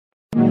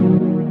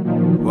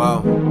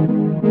Mo,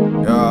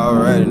 you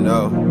already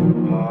know.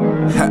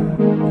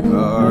 You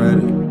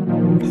already.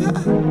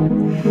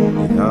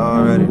 You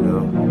already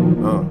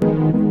know.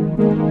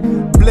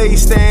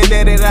 Blaze stand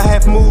at it, I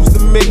have moves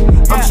to make.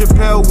 I'm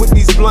Chappelle with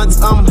these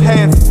blunts, I'm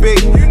half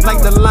baked.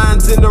 Like the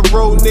lines in the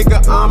road,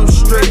 nigga, I'm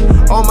straight.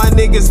 All my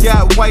niggas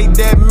got white,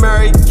 that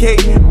Mary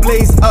Kate.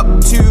 Blaze up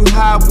too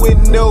high with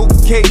no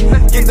cake.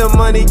 Get the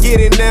money, get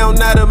it now,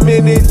 not a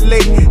minute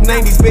late.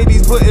 90s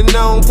babies putting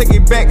on, take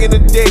it back in the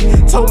day.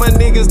 Told my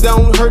niggas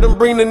don't hurt them,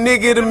 bring the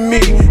nigga to me.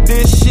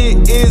 This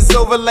shit is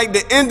over like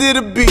the end of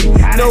the beat.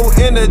 No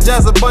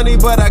Energizer bunny,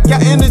 but I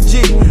got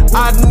energy.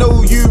 I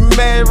know you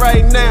mad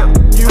right now,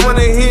 you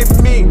wanna hit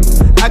me.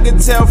 I can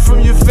tell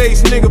from your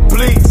face, nigga,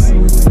 please.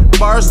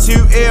 Bars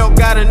 2L,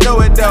 gotta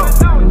know it though.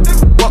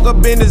 Walk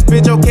up in this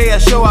bitch, okay, I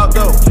show out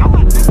though.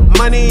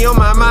 Money on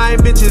my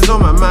mind, bitches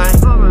on my mind.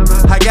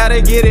 I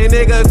gotta get it,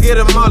 nigga, get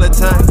them all the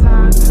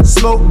time.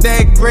 Smoke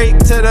that grape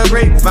to the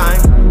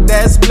grapevine.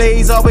 That's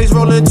Blaze, always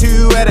rolling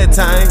 2 at a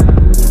time.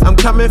 I'm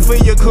coming for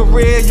your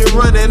career, you're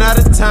running out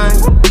of time.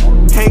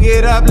 Hang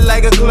it up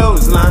like a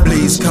clothesline.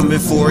 Blaze coming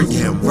for it,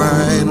 yeah, I'm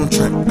right on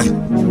track.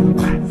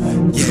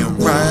 Yeah, I'm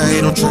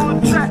right on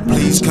track.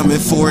 Blaze coming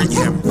for it,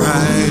 yeah, I'm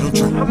right on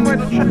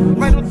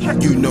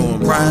track. You know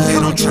I'm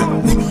right on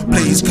track.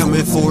 Blaze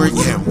coming for it,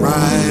 yeah, I'm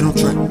right on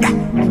track.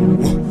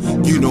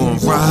 You know I'm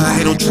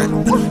right on track.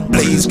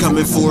 Blaze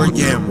coming for it,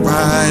 yeah, I'm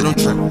right on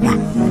track.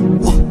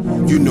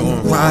 You know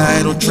I'm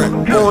right on track.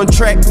 On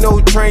track,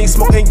 no train,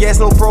 smoking gas,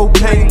 no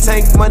propane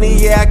tank.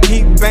 Money, yeah, I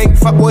keep bank.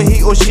 Fuck what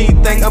he or she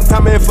think. I'm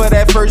coming for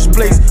that first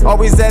place.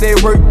 Always at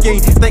it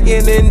working,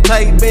 thinking in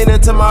tight, been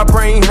until my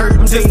brain hurt.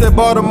 I'm just a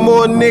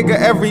Baltimore nigga,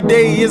 every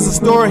day is a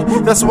story.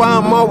 That's why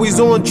I'm always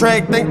on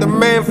track. Thank the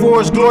man for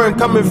his glory. I'm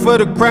coming for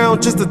the crown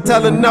just to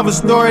tell another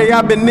story.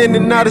 I've been in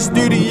and out of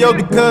studio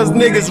because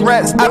niggas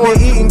rats. I've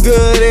been eating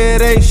good,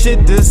 it ain't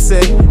shit to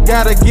say.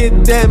 Gotta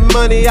get that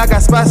money, I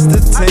got spots to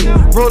take.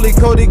 Rolly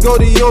Cody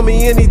Goldie on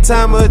me any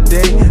time of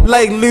day.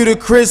 Like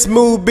Ludacris,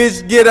 move,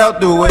 bitch, get out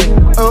the way.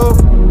 Oh,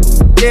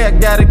 yeah, I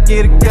gotta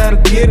get it, gotta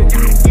get it.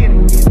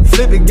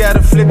 Flip it,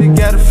 gotta flip it,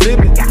 gotta flip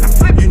it.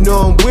 You know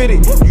I'm with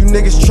it. You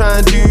niggas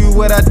tryna do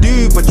what I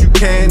do, but you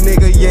can't,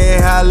 nigga,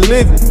 yeah, how I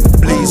live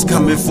it. Blaze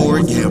coming for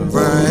it, yeah, I'm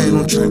right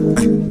on track.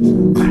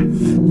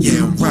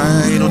 Yeah, I'm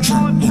right on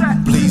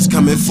track. Blaze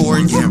coming for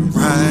it, yeah, I'm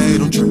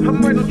right on track.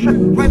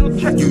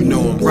 You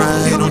know I'm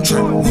right on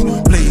track.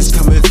 Blaze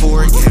coming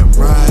for it, yeah, I'm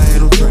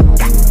right on track.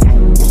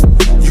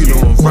 You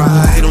know I'm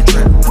right on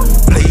track.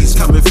 Blaze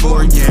coming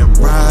for it, yeah, I'm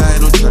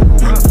right on track.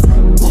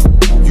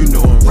 You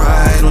know I'm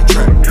right on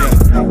track.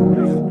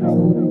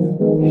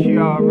 She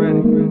already.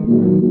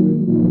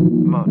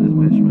 I'm out this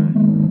bitch, man.